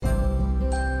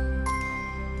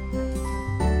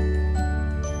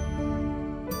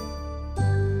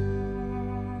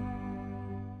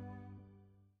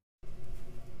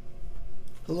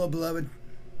Hello, beloved.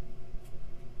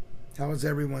 How is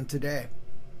everyone today?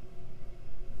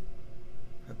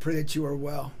 I pray that you are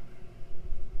well,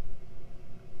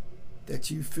 that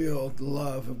you feel the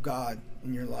love of God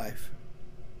in your life.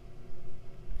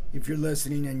 If you're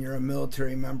listening and you're a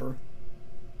military member,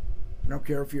 I don't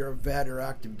care if you're a vet or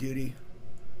active duty,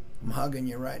 I'm hugging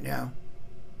you right now.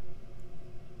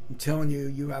 I'm telling you,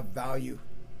 you have value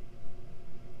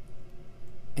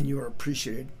and you are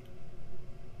appreciated.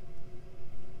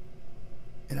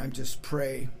 And I just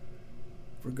pray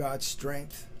for God's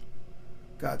strength,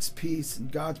 God's peace,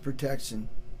 and God's protection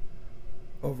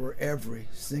over every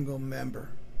single member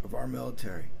of our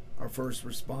military, our first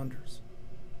responders.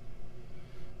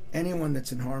 Anyone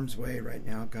that's in harm's way right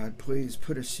now, God, please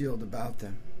put a shield about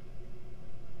them.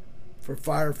 For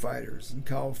firefighters in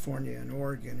California and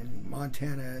Oregon and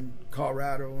Montana and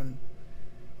Colorado and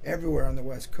everywhere on the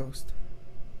West Coast,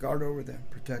 guard over them,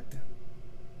 protect them.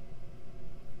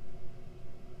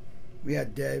 We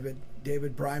had David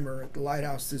Breimer at the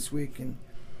Lighthouse this week, and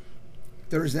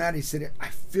Thursday night he said, I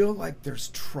feel like there's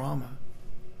trauma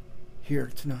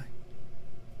here tonight.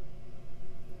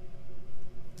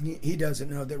 He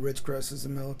doesn't know that Ridgecrest is a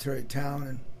military town,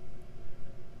 and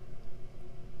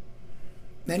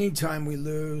anytime we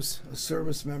lose a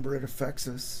service member, it affects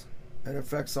us. It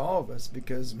affects all of us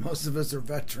because most of us are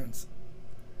veterans.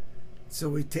 So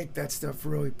we take that stuff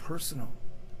really personal.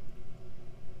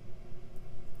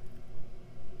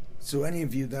 So any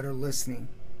of you that are listening,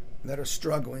 that are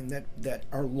struggling, that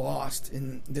are lost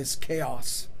in this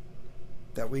chaos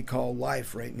that we call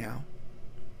life right now,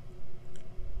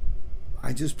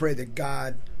 I just pray that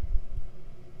God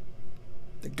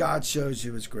shows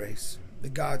you His grace,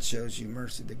 that God shows you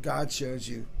mercy, that God shows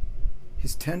you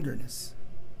His tenderness.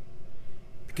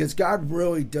 Because God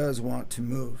really does want to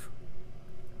move.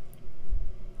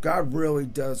 God really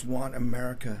does want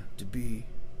America to be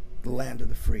the land of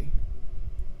the free,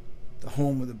 the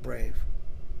home of the brave,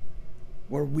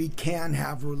 where we can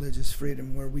have religious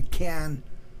freedom, where we can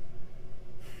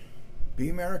be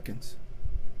Americans.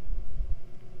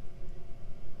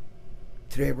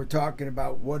 Today we're talking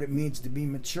about what it means to be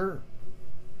mature,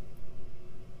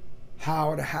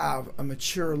 how to have a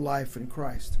mature life in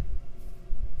Christ.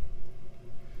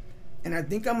 And I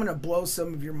think I'm going to blow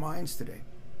some of your minds today.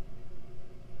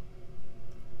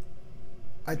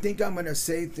 I think I'm going to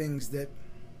say things that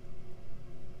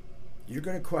you're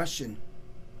going to question.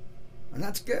 And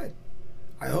that's good.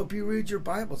 I hope you read your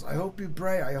Bibles. I hope you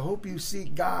pray. I hope you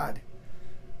seek God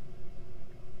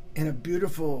in a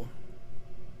beautiful,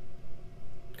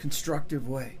 constructive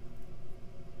way.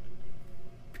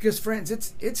 Because, friends,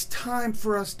 it's time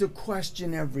for us to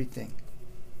question everything.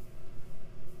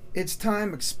 It's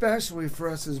time, especially for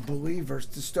us as believers,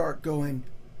 to start going,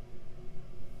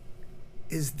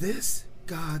 is this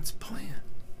God's plan?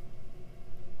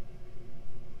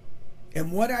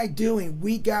 And what I'm doing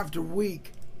week after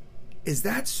week, is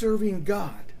that serving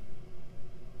God?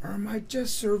 Or am I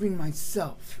just serving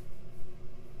myself?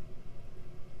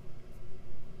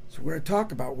 So we're going to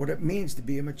talk about what it means to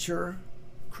be a mature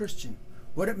Christian,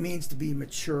 what it means to be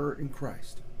mature in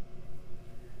Christ.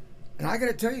 And I got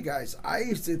to tell you guys, I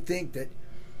used to think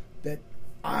that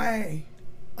I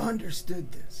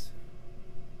understood this,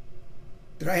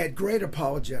 that I had great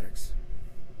apologetics,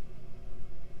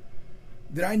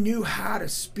 that I knew how to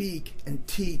speak and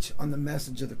teach on the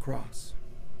message of the cross,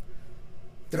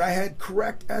 that I had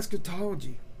correct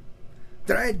eschatology,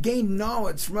 that I had gained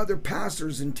knowledge from other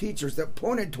pastors and teachers that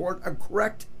pointed toward a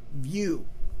correct view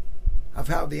of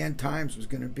how the end times was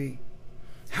going to be,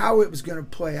 how it was going to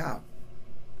play out.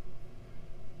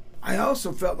 I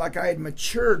also felt like I had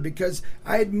matured because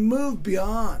I had moved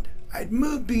beyond. I'd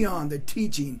moved beyond the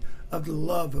teaching of the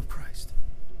love of Christ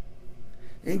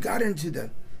and got into the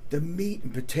meat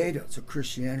and potatoes of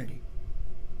Christianity.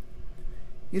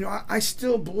 You know, I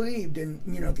still believed in,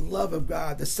 the love of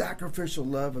God, the sacrificial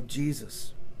love of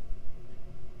Jesus.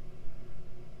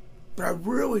 But I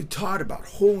really taught about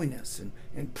holiness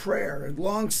and prayer and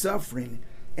long-suffering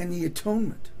and the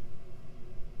atonement.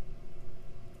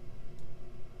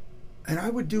 And I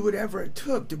would do whatever it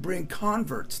took to bring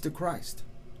converts to Christ.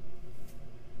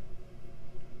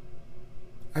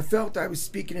 I felt I was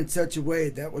speaking in such a way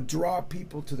that would draw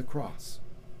people to the cross.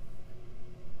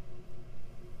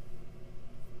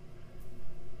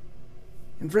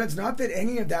 And friends, not that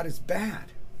any of that is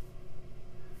bad.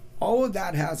 All of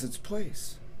that has its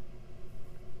place.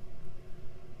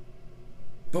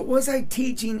 But was I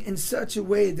teaching in such a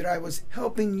way that I was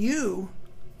helping you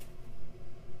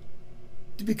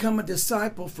to become a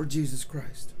disciple for Jesus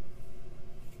Christ?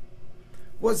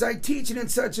 Was I teaching in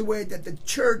such a way that the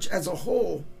church as a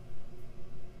whole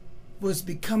was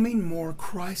becoming more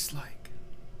Christ-like.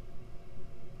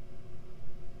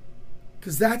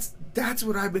 Because that's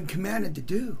what I've been commanded to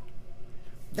do.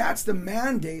 That's the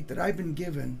mandate that I've been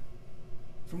given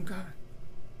from God.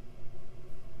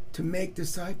 To make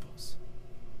disciples,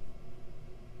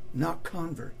 not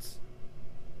converts.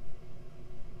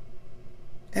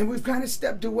 And we've kind of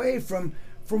stepped away from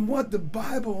what the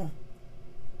Bible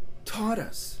taught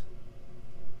us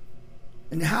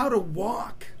and how to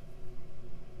walk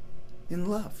in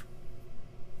love,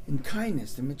 in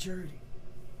kindness and maturity.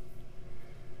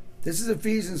 This is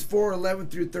Ephesians 4:11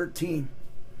 through 13.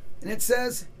 And it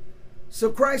says,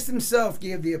 "So Christ himself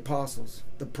gave the apostles,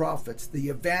 the prophets, the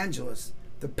evangelists,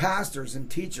 the pastors and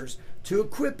teachers to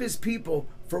equip his people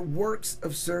for works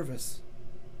of service,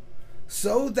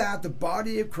 so that the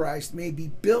body of Christ may be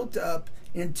built up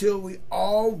until we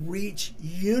all reach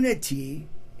unity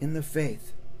in the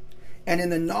faith and in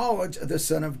the knowledge of the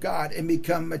Son of God and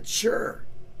become mature,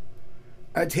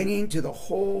 attaining to the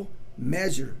whole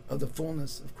measure of the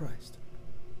fullness of Christ."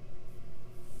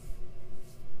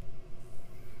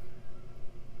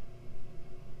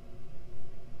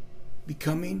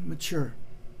 Becoming mature,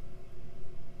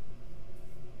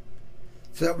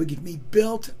 so that we can be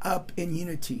built up in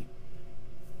unity.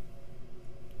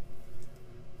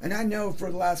 And I know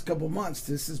for the last couple of months,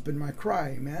 this has been my cry,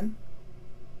 amen?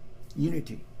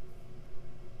 Unity.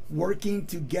 Working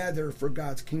together for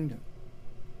God's kingdom.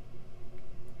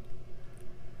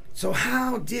 So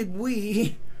how did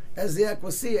we, as the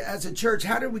ecclesia, as a church,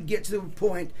 how did we get to the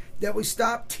point that we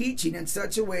stopped teaching in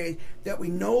such a way that we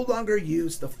no longer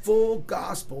use the full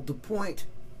gospel to point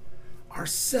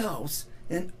ourselves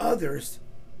and others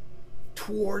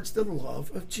towards the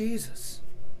love of Jesus?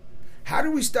 How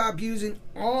do we stop using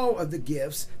all of the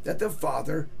gifts that the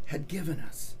Father had given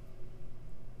us?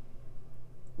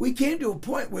 We came to a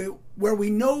point where we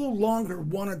no longer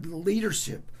wanted the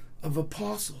leadership of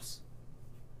apostles.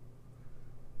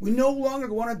 We no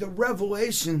longer wanted the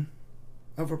revelation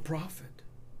of a prophet.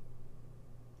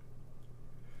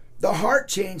 The heart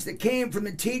change that came from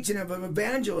the teaching of an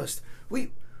evangelist,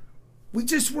 we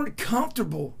just weren't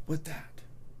comfortable with that.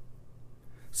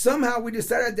 Somehow we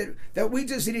decided that we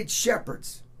just needed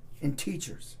shepherds and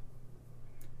teachers.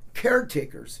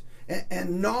 Caretakers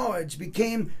and knowledge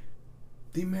became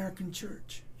the American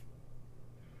church.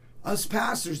 Us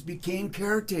pastors became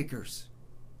caretakers.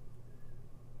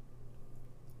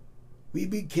 We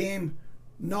became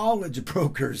knowledge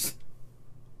brokers.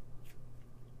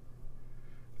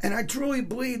 And I truly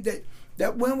believe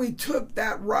that when we took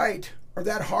that right or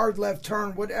that hard left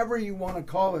turn, whatever you want to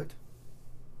call it,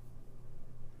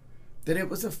 that it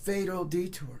was a fatal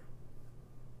detour.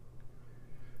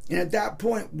 And at that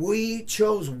point, we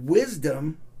chose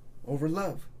wisdom over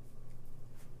love.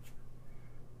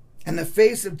 And the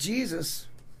face of Jesus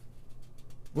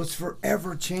was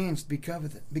forever changed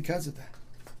because of that.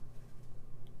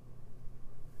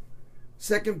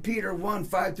 2 Peter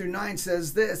 1:5-9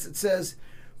 says this. It says,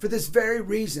 "For this very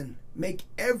reason, make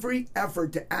every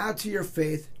effort to add to your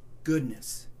faith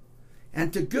goodness,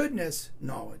 and to goodness,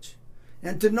 knowledge,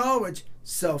 and to knowledge,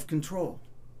 self-control,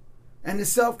 and to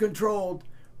self-control,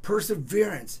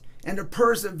 perseverance, and to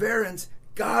perseverance,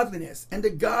 godliness, and to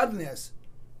godliness,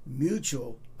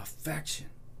 mutual affection,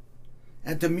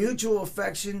 and to mutual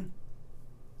affection,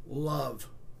 love."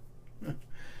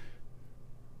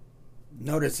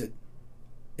 Notice it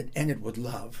ended with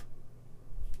love.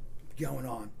 Going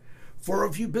on. "For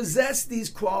if you possess these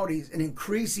qualities in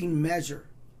increasing measure,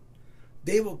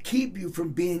 they will keep you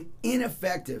from being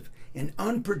ineffective and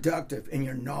unproductive in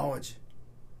your knowledge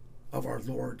of our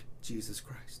Lord Jesus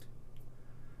Christ.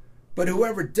 But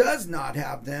whoever does not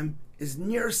have them is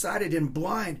nearsighted and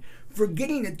blind,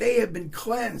 forgetting that they have been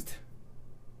cleansed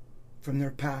from their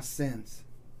past sins."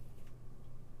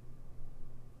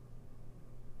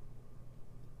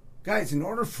 Guys, in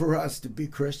order for us to be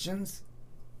Christians,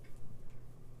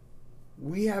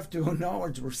 we have to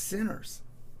acknowledge we're sinners.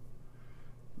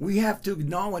 We have to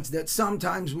acknowledge that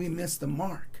sometimes we miss the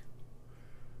mark.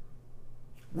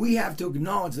 We have to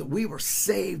acknowledge that we were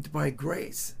saved by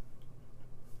grace.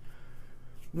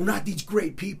 We're not these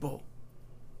great people.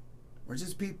 We're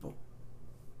just people.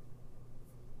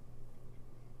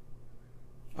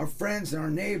 Our friends and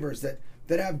our neighbors that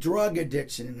have drug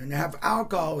addiction and have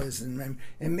alcoholism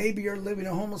and maybe you're living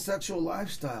a homosexual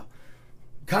lifestyle.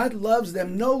 God loves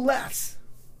them no less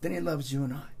than he loves you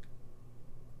and I.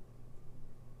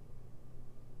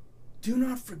 Do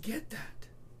not forget that.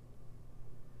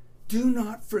 Do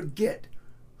not forget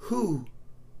who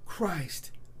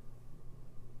Christ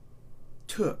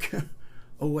took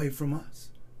away from us.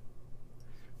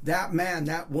 That man,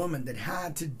 that woman that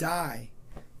had to die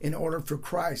in order for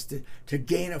Christ to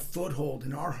gain a foothold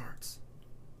in our hearts.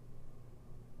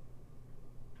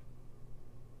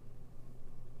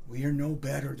 We are no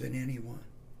better than anyone.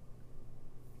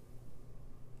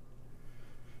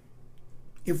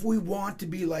 If we want to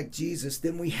be like Jesus,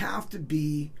 then we have to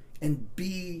be and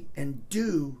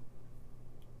do.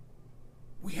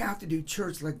 We have to do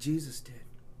church like Jesus did.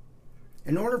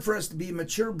 In order for us to be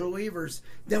mature believers,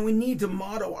 then we need to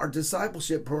model our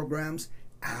discipleship programs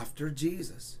after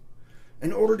Jesus.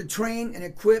 In order to train and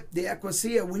equip the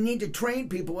ecclesia, we need to train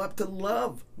people up to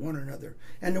love one another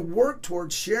and to work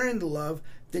towards sharing the love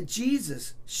that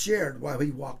Jesus shared while he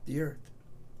walked the earth.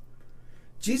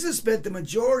 Jesus spent the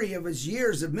majority of his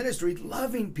years of ministry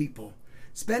loving people,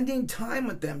 spending time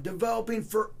with them, developing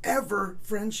forever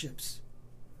friendships.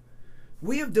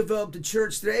 We have developed a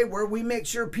church today where we make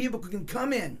sure people can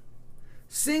come in,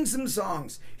 sing some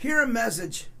songs, hear a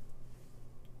message,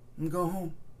 and go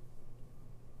home.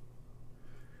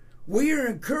 We are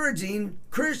encouraging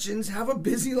Christians have a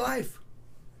busy life,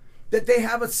 that they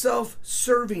have a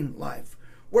self-serving life,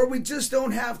 where we just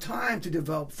don't have time to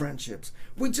develop friendships.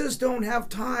 We just don't have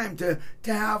time to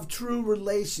have true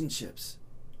relationships,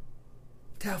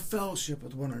 to have fellowship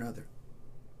with one another.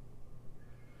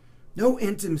 No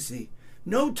intimacy,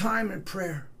 no time in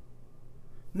prayer,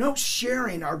 no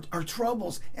sharing our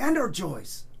troubles and our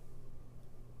joys.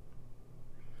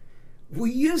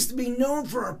 We used to be known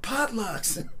for our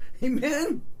potlucks.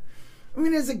 Amen? I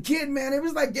mean, as a kid, man, it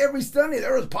was like every Sunday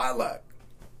there was potluck.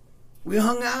 We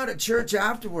hung out at church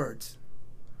afterwards.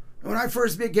 When I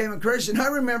first became a Christian, I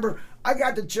remember I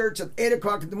got to church at 8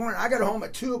 o'clock in the morning. I got home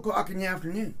at 2 o'clock in the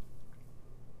afternoon.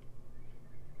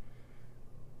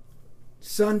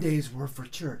 Sundays were for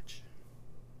church.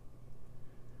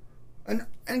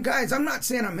 And guys, I'm not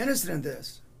saying I'm innocent in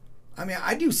this. I mean,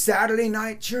 I do Saturday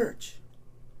night church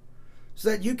so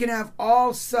that you can have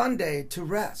all Sunday to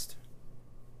rest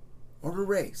or to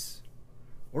race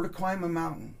or to climb a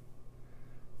mountain.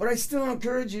 But I still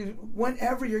encourage you,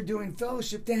 whenever you're doing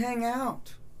fellowship, to hang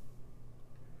out.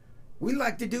 We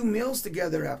like to do meals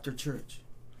together after church.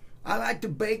 I like to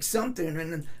bake something,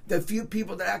 and the few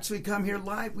people that actually come here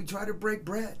live, we try to break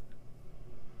bread.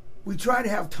 We try to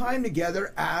have time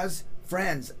together as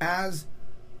friends, as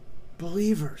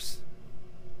believers.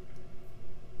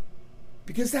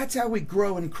 Because that's how we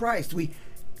grow in Christ. We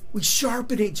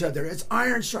sharpen each other. As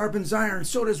iron sharpens iron,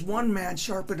 so does one man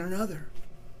sharpen another.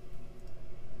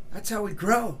 That's how we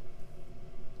grow.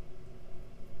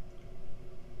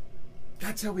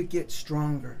 That's how we get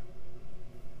stronger.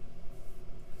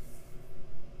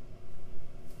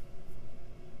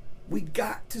 We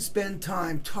got to spend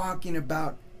time talking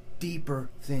about deeper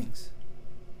things.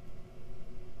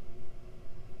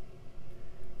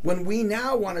 When we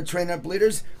now want to train up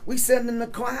leaders, we send them to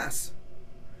class.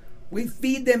 We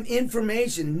feed them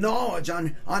information, knowledge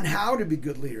on how to be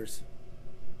good leaders.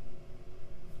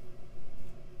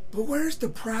 But where's the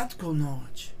practical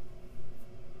knowledge?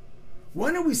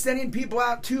 When are we sending people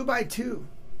out 2 by 2?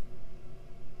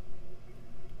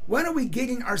 When are we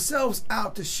getting ourselves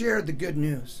out to share the good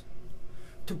news?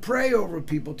 To pray over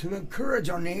people, to encourage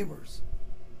our neighbors?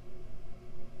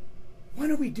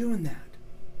 When are we doing that?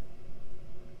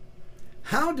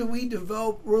 How do we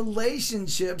develop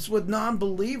relationships with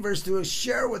non-believers to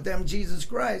share with them Jesus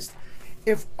Christ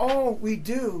if all we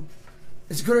do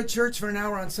is go to church for an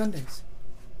hour on Sundays?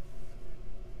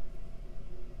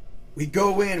 We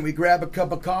go in, we grab a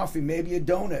cup of coffee, maybe a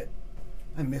donut.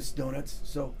 I miss donuts,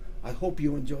 so I hope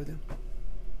you enjoy them.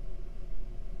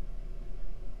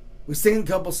 We sing a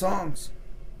couple songs.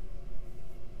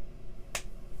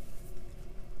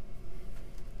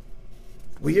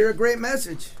 We hear a great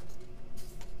message.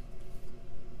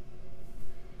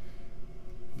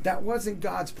 That wasn't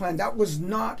God's plan. That was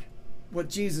not what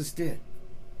Jesus did.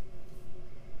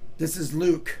 This is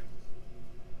Luke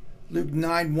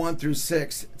 9, 1 through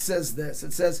 6. It says this.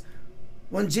 It says,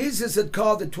 when Jesus had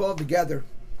called the 12 together,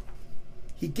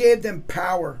 he gave them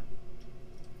power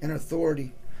and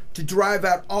authority to drive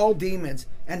out all demons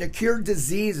and to cure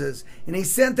diseases. And he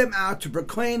sent them out to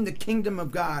proclaim the kingdom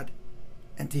of God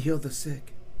and to heal the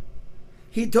sick.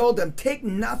 He told them, take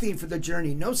nothing for the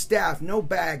journey. No staff, no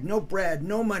bag, no bread,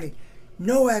 no money,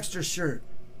 no extra shirt.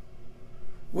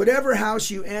 Whatever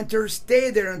house you enter, stay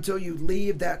there until you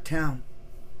leave that town.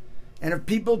 And if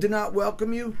people do not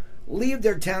welcome you, leave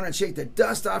their town and shake the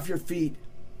dust off your feet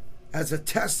as a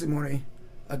testimony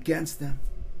against them.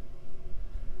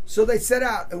 So they set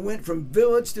out and went from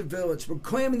village to village,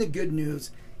 proclaiming the good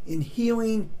news and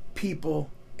healing people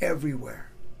everywhere.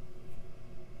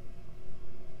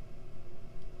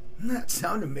 Doesn't that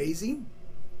sound amazing?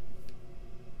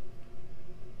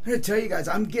 I'm going to tell you guys,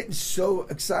 I'm getting so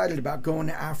excited about going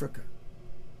to Africa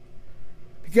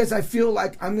because I feel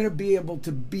like I'm going to be able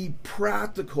to be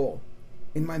practical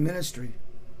in my ministry.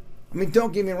 I mean,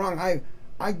 don't get me wrong.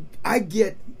 I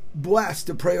get blessed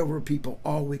to pray over people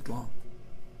all week long.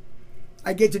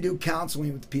 I get to do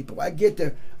counseling with people. I get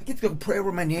to go pray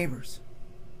over my neighbors.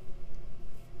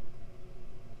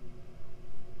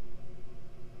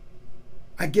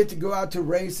 I get to go out to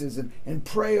races and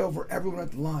pray over everyone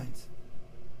at the lines.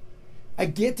 I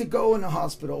get to go into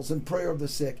hospitals and pray over the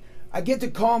sick. I get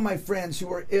to call my friends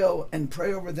who are ill and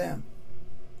pray over them.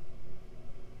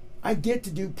 I get to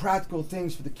do practical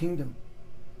things for the kingdom.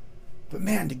 But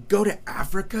man, to go to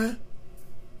Africa,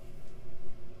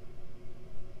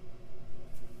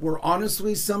 where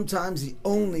honestly sometimes the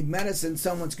only medicine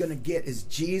someone's going to get is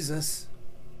Jesus,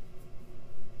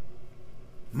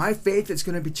 my faith is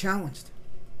going to be challenged.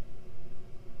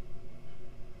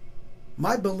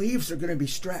 My beliefs are going to be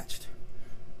stretched.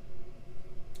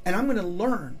 And I'm going to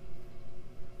learn.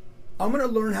 I'm going to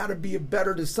learn how to be a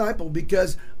better disciple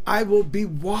because I will be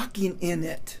walking in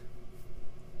it.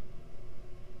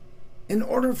 In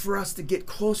order for us to get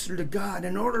closer to God,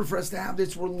 in order for us to have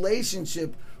this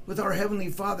relationship with our Heavenly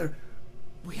Father,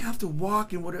 we have to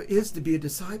walk in what it is to be a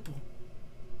disciple.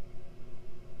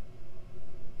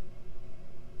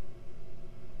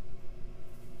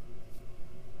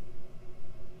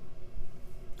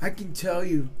 I can tell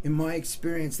you in my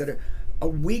experience that a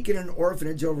week in an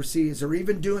orphanage overseas, or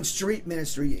even doing street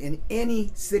ministry in any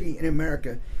city in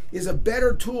America, is a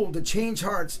better tool to change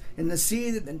hearts and to see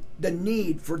the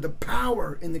need for the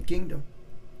power in the kingdom.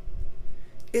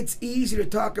 It's easy to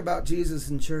talk about Jesus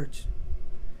in church.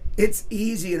 It's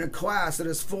easy in a class that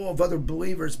is full of other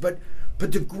believers, but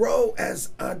to grow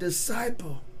as a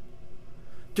disciple,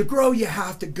 to grow you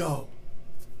have to go.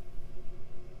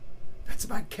 That's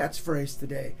my catchphrase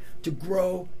today. To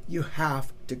grow, you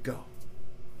have to go.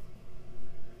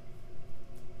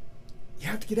 You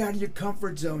have to get out of your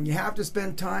comfort zone. You have to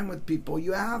spend time with people.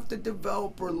 You have to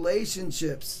develop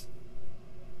relationships.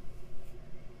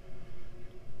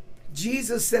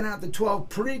 Jesus sent out the 12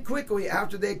 pretty quickly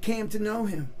after they came to know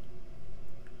him.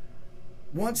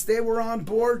 Once they were on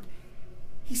board,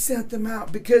 he sent them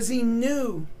out because he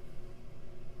knew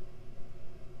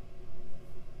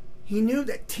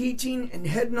that teaching and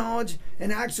head knowledge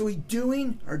and actually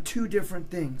doing are two different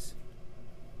things.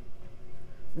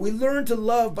 We learn to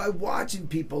love by watching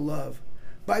people love,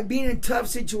 by being in tough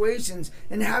situations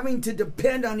and having to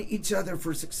depend on each other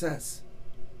for success.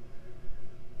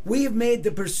 We have made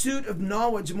the pursuit of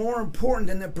knowledge more important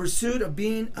than the pursuit of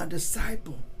being a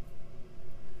disciple.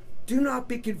 Do not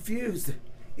be confused.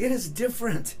 It is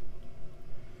different.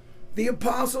 The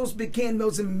apostles became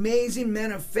those amazing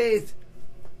men of faith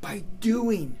by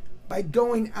doing, by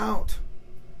going out,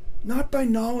 not by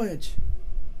knowledge,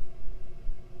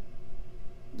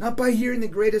 not by hearing the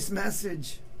greatest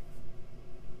message.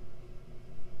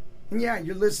 And yeah,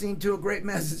 you're listening to a great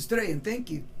message today, and thank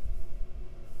you.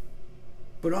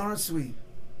 But honestly,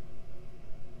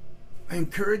 I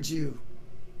encourage you,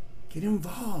 get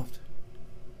involved.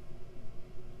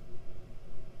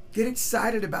 Get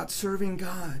excited about serving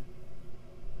God.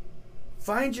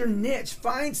 Find your niche.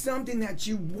 Find something that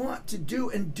you want to do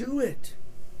and do it.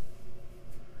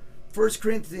 1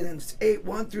 Corinthians 8,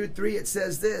 1 through 3, it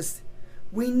says this: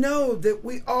 we know that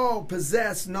we all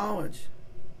possess knowledge,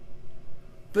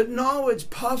 but knowledge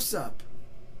puffs up,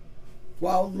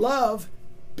 while love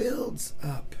builds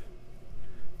up.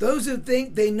 Those who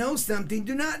think they know something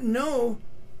do not know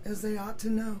as they ought to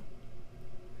know.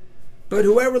 But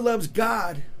whoever loves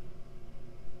God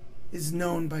is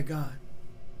known by God.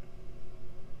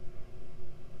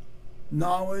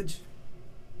 Knowledge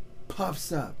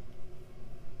puffs up,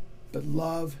 but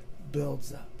love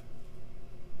builds up.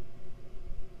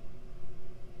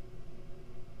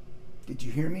 Did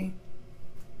you hear me?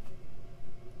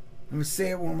 I'm going to say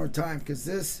it one more time because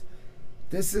this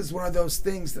is one of those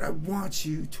things that I want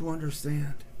you to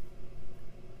understand.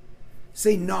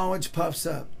 Say, knowledge puffs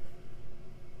up,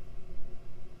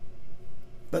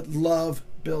 but love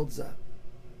builds up.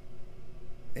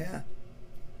 Yeah.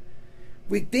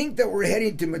 We think that we're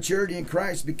heading to maturity in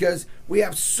Christ because we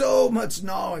have so much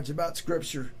knowledge about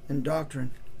Scripture and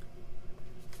doctrine.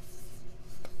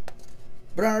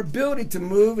 But our ability to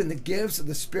move in the gifts of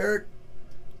the Spirit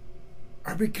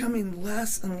are becoming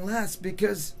less and less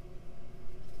because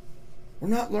we're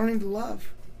not learning to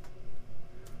love.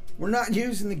 We're not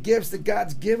using the gifts that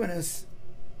God's given us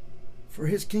for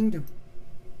His kingdom.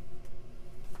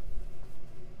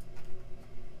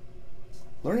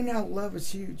 Learning how to love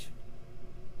is huge.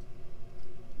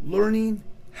 Learning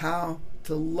how to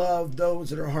to love those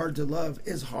that are hard to love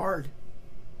is hard.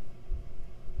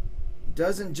 It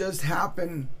doesn't just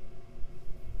happen.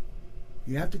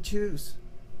 You have to choose.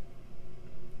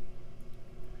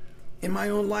 In my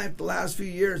own life, the last few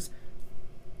years,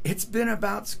 it's been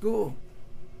about school.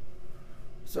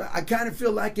 So I kind of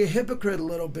feel like a hypocrite a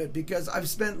little bit because I've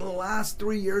spent the last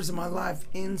 3 years of my life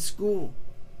in school.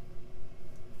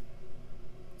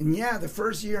 And yeah, the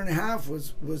first year and a half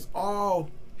was all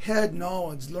head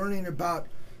knowledge, learning about,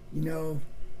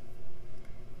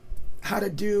 how to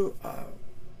do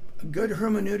good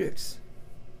hermeneutics,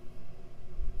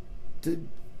 to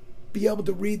be able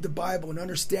to read the Bible and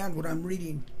understand what I'm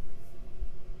reading,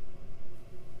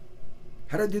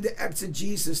 how to do the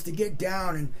exegesis, to get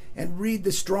down and read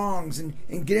the Strongs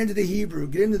and get into the Hebrew,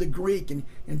 get into the Greek,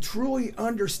 and truly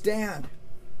understand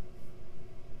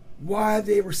why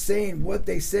they were saying what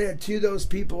they said to those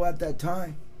people at that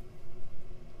time.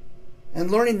 And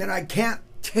learning that I can't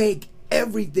take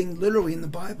everything literally in the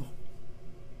Bible.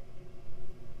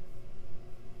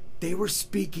 They were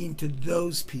speaking to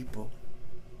those people.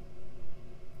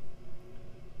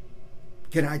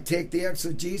 Can I take the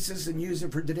exegesis and use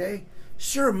it for today?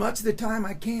 Sure, much of the time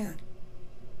I can.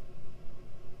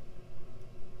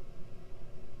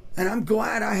 And I'm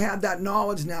glad I have that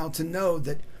knowledge now to know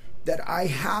that I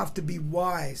have to be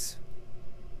wise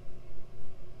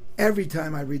every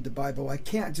time I read the Bible. I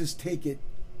can't just take it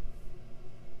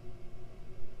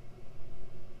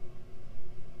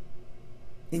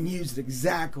and use it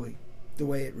exactly the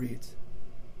way it reads.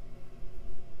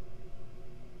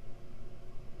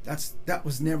 That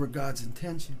was never God's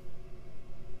intention.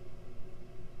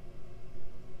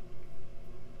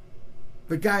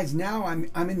 But guys, now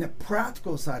I'm in the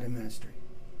practical side of ministry.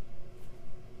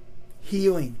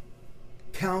 Healing,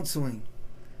 counseling,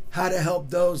 how to help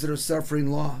those that are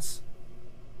suffering loss.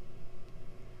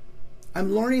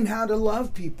 I'm learning how to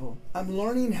love people. I'm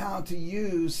learning how to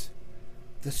use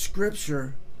the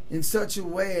scripture in such a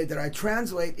way that I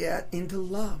translate it into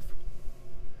love,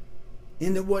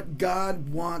 into what God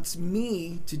wants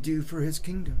me to do for his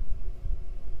kingdom.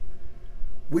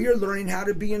 We are learning how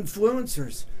to be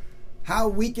influencers, how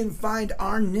we can find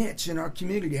our niche in our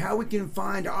community, how we can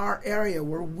find our area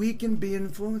where we can be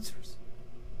influencers,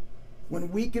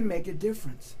 when we can make a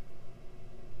difference.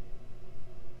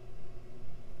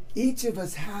 Each of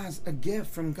us has a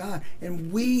gift from God,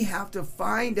 and we have to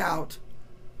find out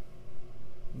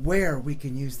where we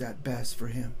can use that best for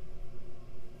him.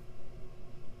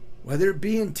 Whether it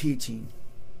be in teaching,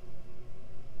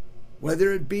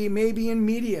 whether it be maybe in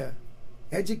media,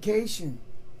 education.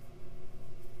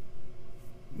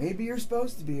 Maybe you're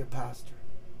supposed to be a pastor.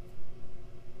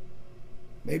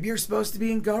 Maybe you're supposed to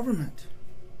be in government.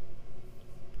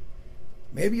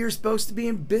 Maybe you're supposed to be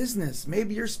in business.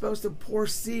 Maybe you're supposed to pour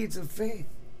seeds of faith.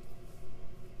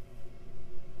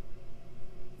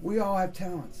 We all have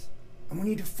talents, and we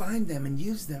need to find them and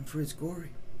use them for his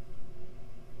glory.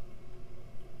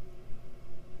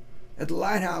 At the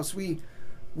Lighthouse, we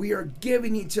are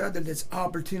giving each other this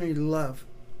opportunity to love.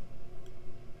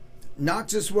 Not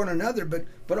just one another,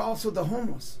 but also the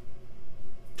homeless,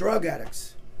 drug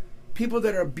addicts, people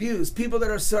that are abused, people that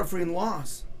are suffering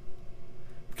loss.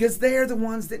 Because they are the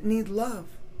ones that need love.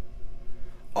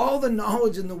 All the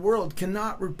knowledge in the world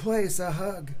cannot replace a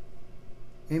hug.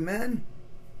 Amen?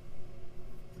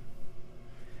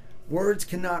 Words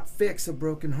cannot fix a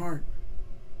broken heart.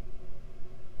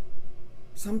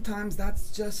 Sometimes that's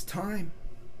just time.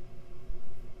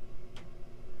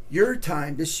 Your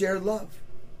time to share love.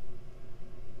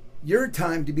 Your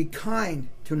time to be kind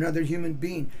to another human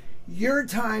being. Your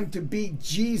time to be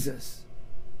Jesus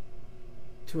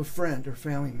to a friend or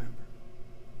family member.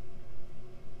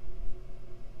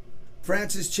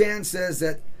 Francis Chan says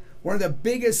that one of the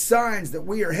biggest signs that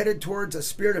we are headed towards a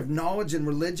spirit of knowledge and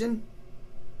religion,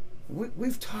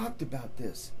 we've talked about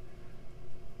this.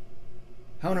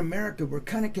 How in America we're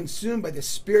kind of consumed by the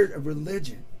spirit of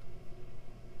religion.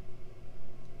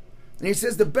 And he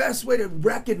says the best way to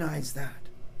recognize that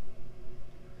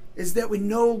is that we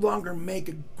no longer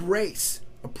make grace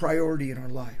a priority in our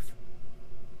life.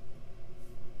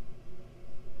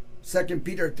 2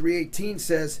 Peter 3:18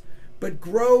 says, "But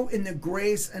grow in the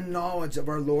grace and knowledge of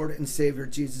our Lord and Savior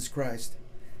Jesus Christ.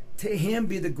 To him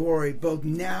be the glory both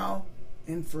now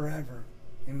and forever."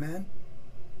 Amen?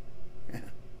 Yeah.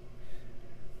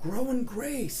 Grow in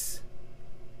grace.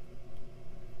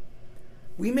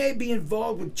 We may be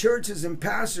involved with churches and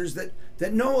pastors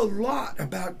that know a lot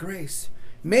about grace.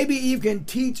 Maybe even can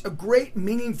teach a great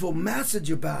meaningful message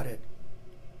about it.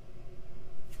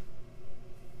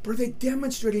 But are they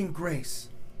demonstrating grace?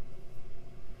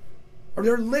 or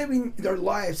they're living their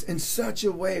lives in such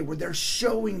a way where they're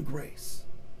showing grace.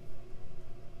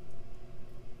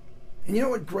 And you know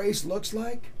what grace looks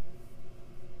like?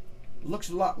 It looks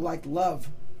a lot like love.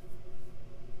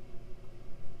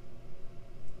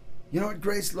 You know what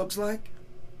grace looks like?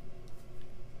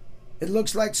 It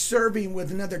looks like serving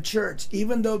with another church,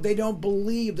 even though they don't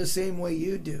believe the same way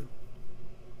you do.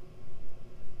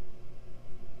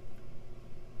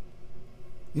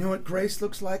 You know what grace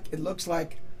looks like? It looks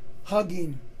like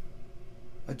hugging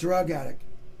a drug addict,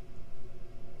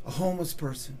 a homeless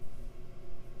person,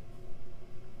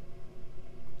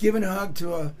 giving a hug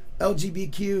to a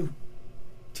LGBTQ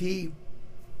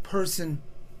person,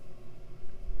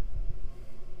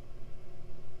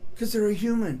 because they're a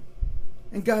human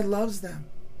and God loves them.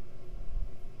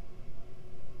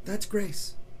 That's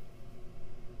grace.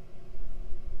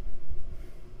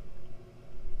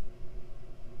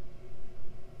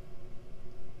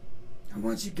 I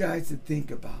want you guys to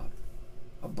think about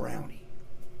a brownie.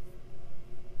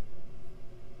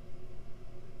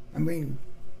 I mean,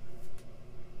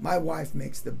 my wife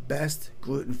makes the best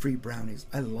gluten-free brownies.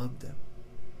 I love them.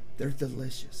 They're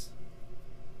delicious.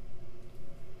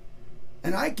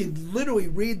 And I can literally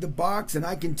read the box and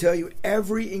I can tell you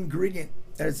every ingredient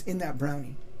that is in that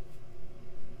brownie.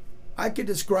 I could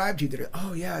describe to you that,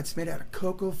 oh yeah, it's made out of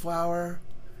cocoa flour,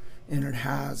 and it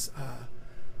has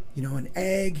an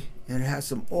egg, and it has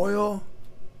some oil,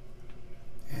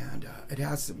 and it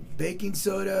has some baking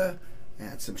soda,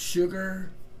 and some sugar,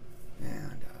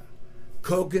 and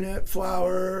coconut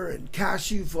flour, and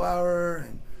cashew flour,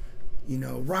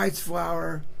 and rice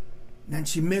flour. And then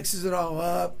she mixes it all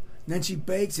up, and then she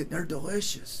bakes it, and they're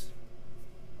delicious.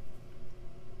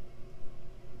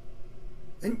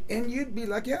 And you'd be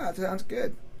like, yeah, it sounds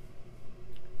good.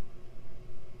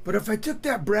 But if I took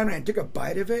that brownie and I took a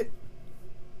bite of it,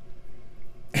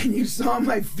 and you saw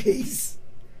my face,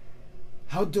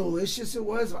 how delicious it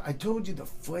was. I told you the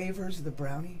flavors of the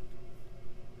brownie,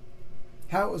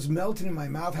 how it was melting in my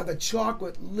mouth, how the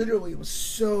chocolate literally was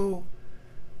so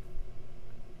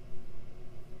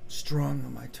strong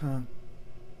on my tongue,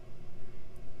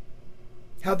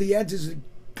 how the edges had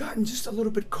gotten just a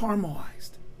little bit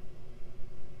caramelized,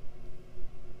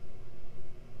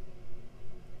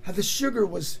 how the sugar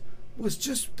was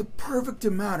just the perfect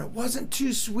amount. It wasn't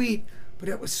too sweet, but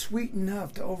it was sweet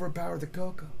enough to overpower the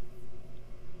cocoa.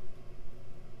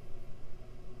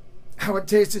 How it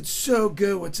tasted so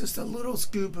good with just a little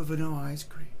scoop of vanilla ice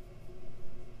cream.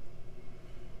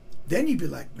 Then you'd be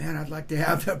like, man, I'd like to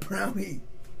have that brownie.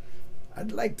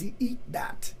 I'd like to eat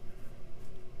that.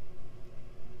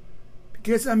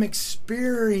 Because I'm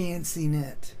experiencing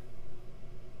it.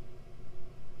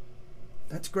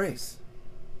 That's grace.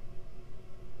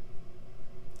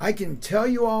 I can tell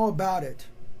you all about it.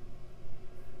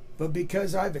 But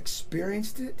because I've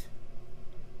experienced it,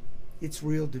 it's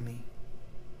real to me.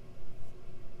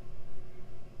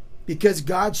 Because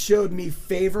God showed me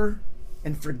favor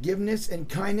and forgiveness and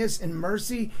kindness and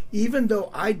mercy, even though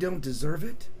I don't deserve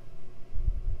it,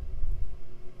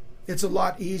 it's a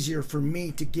lot easier for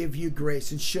me to give you grace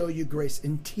and show you grace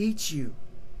and teach you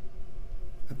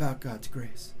about God's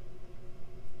grace.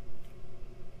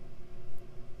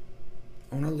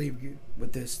 I want to leave you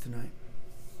with this tonight.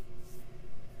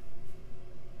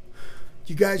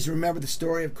 You guys remember the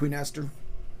story of Queen Esther?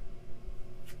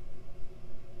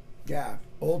 Yeah,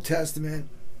 Old Testament.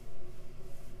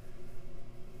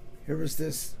 Here was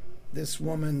this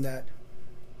woman that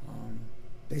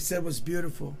they said was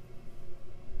beautiful.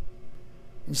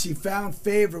 And she found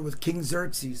favor with King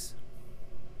Xerxes.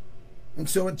 And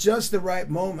so at just the right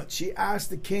moment, she asked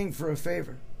the king for a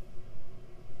favor.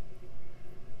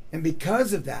 And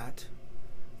because of that,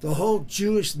 the whole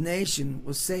Jewish nation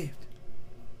was saved.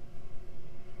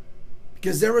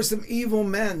 Because there were some evil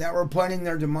men that were planning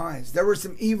their demise. There were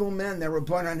some evil men that were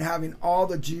planning on having all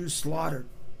the Jews slaughtered.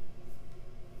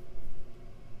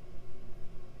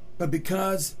 But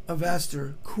because of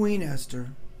Esther, Queen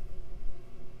Esther,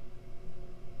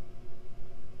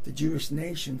 the Jewish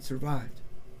nation survived.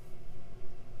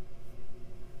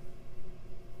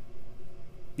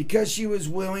 Because she was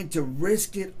willing to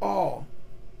risk it all,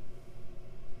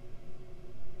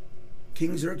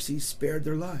 King Xerxes spared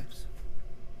their lives.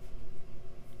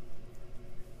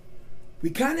 We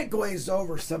kind of glazed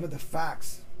over some of the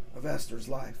facts of Esther's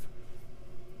life.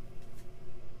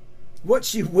 What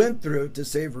she went through to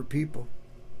save her people.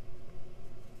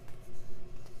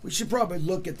 We should probably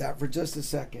look at that for just a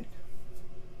second.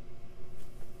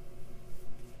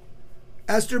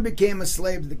 Esther became a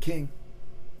slave to the king.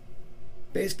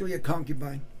 Basically a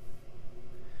concubine.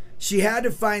 She had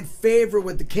to find favor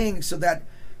with the king so that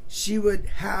she would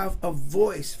have a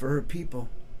voice for her people.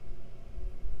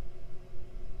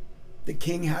 The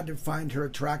king had to find her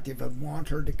attractive and want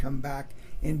her to come back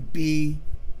and be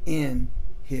in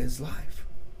his life.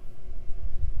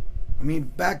 I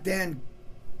mean, back then,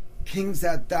 kings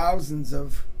had thousands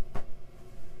of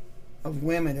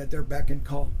women at their beck and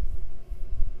call.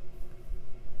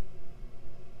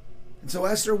 And so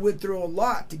Esther went through a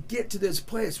lot to get to this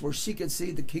place where she could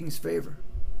see the king's favor,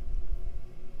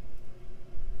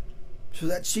 so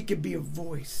that she could be a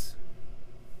voice.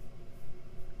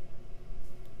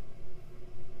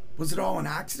 Was it all an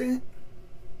accident?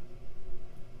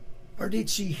 Or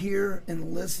did she hear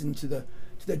and listen to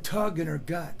the tug in her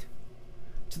gut,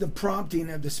 to the prompting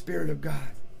of the Spirit of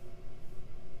God?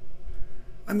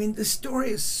 I mean, the story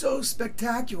is so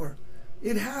spectacular.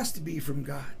 It has to be from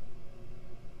God.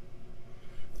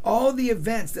 All the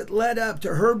events that led up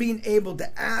to her being able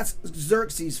to ask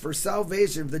Xerxes for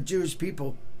salvation of the Jewish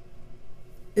people,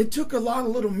 it took a lot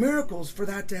of little miracles for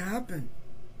that to happen.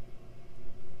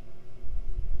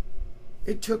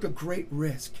 It took a great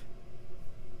risk.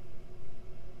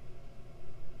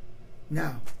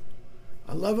 Now,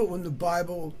 I love it when the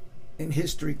Bible and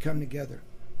history come together.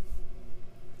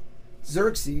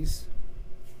 Xerxes,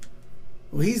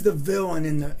 well, he's the villain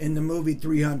in the movie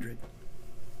 300.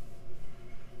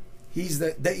 He's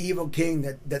the evil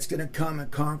king that's going to come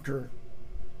and conquer,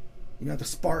 the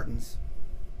Spartans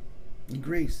in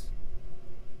Greece.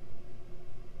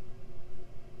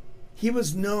 He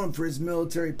was known for his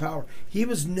military power. He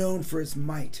was known for his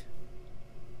might.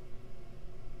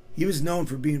 He was known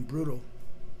for being brutal.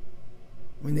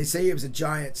 When they say he was a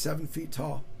giant, 7 feet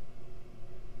tall.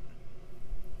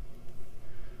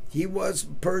 He was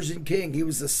Persian king. He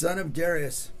was the son of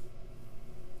Darius.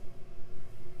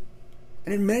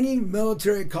 And in many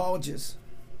military colleges,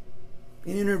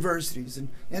 in universities,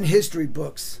 and history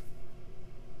books,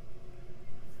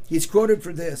 he's quoted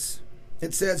for this.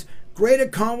 It says, "Great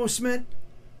accomplishment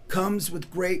comes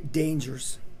with great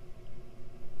dangers."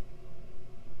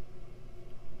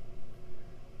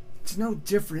 It's no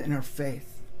different in our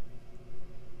faith.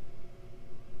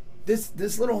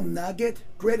 This little nugget,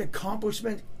 great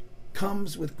accomplishment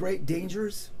comes with great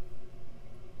dangers.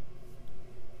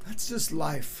 That's just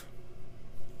life.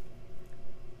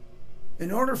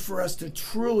 In order for us to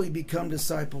truly become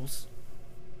disciples,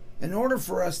 in order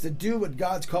for us to do what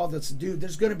God's called us to do,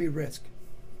 there's going to be risk.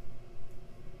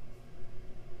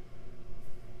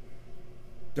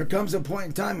 There comes a point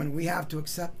in time when we have to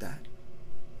accept that.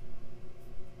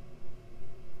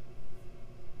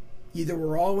 Either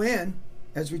we're all in,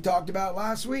 as we talked about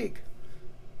last week,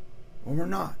 or we're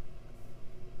not.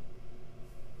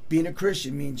 Being a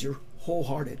Christian means you're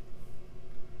wholehearted.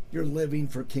 You're living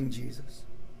for King Jesus.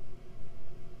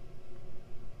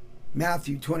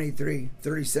 Matthew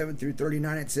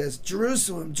 23:37-39, it says,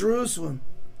 "Jerusalem, Jerusalem,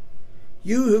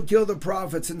 you who kill the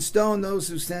prophets and stone those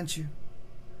who sent you.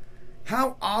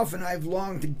 How often I've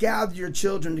longed to gather your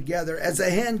children together as a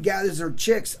hen gathers her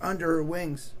chicks under her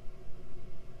wings.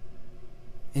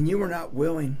 And you were not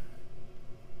willing.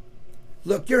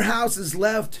 Look, your house is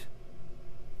left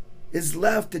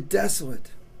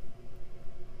desolate.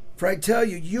 For I tell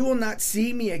you, you will not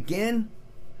see me again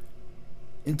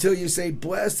until you say,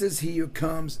 'Blessed is he who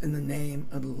comes in the name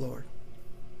of the Lord.'"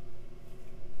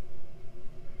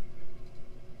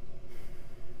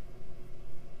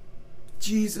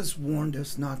 Jesus warned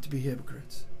us not to be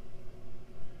hypocrites.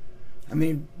 I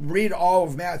mean, read all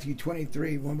of Matthew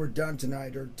 23 when we're done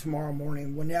tonight or tomorrow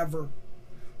morning, whenever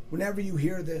you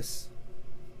hear this.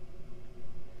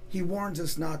 He warns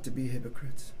us not to be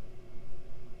hypocrites.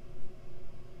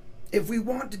 If we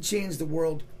want to change the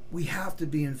world, we have to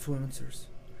be influencers.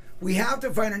 We have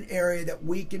to find an area that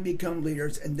we can become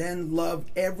leaders and then love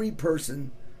every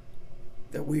person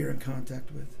that we are in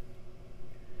contact with.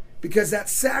 Because that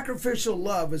sacrificial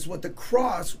love is what the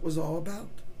cross was all about.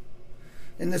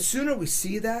 And the sooner we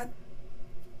see that,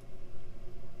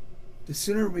 the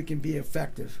sooner we can be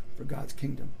effective for God's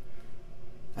kingdom.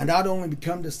 And not only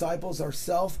become disciples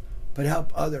ourselves, but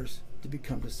help others to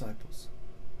become disciples.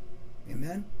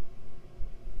 Amen?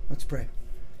 Let's pray.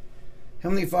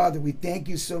 Heavenly Father, we thank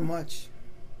you so much.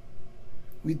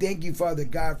 We thank you, Father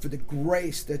God, for the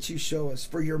grace that you show us,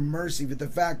 for your mercy, for the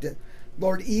fact that,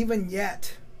 Lord, even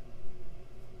yet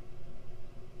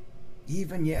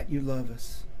you love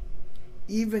us.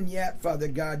 Even yet, Father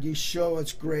God, you show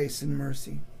us grace and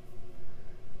mercy.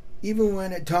 Even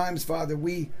when at times, Father,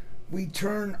 we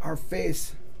turn our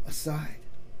face aside.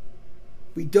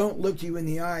 We don't look you in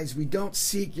the eyes. We don't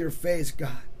seek your face,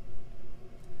 God.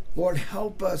 Lord,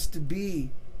 help us to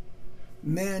be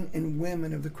men and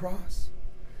women of the cross.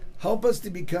 Help us to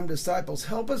become disciples.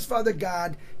 Help us, Father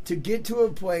God, to get to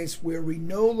a place where we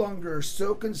no longer are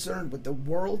so concerned with the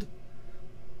world,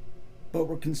 but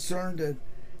we're concerned with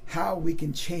how we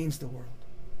can change the world.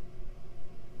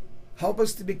 Help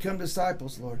us to become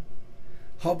disciples, Lord.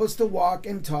 Help us to walk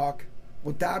and talk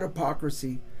without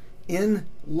hypocrisy, in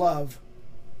love,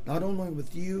 not only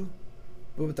with you,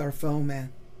 but with our fellow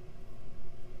man.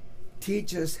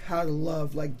 Teach us how to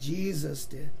love like Jesus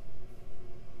did.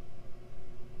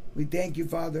 We thank you,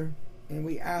 Father, and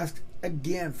we ask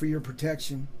again for your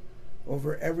protection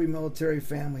over every military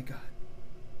family, God.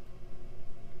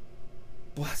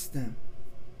 Bless them.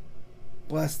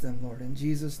 Bless them, Lord, in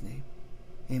Jesus' name.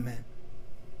 Amen.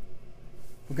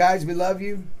 Well, guys, we love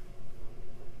you.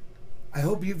 I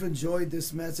hope you've enjoyed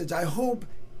this message. I hope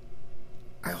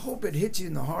it hits you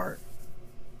in the heart.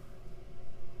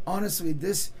 Honestly,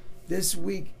 this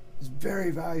week is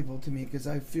very valuable to me because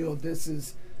I feel this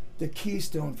is the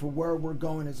keystone for where we're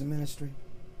going as a ministry.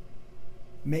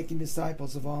 Making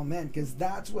disciples of all men, because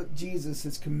that's what Jesus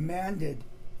has commanded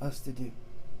us to do.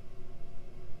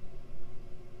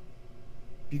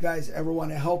 If you guys ever want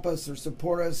to help us or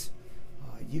support us,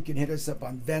 you can hit us up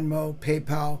on Venmo,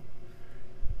 PayPal.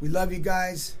 We love you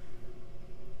guys.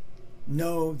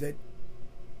 Know that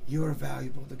you are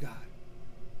valuable to God.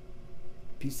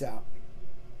 Peace out.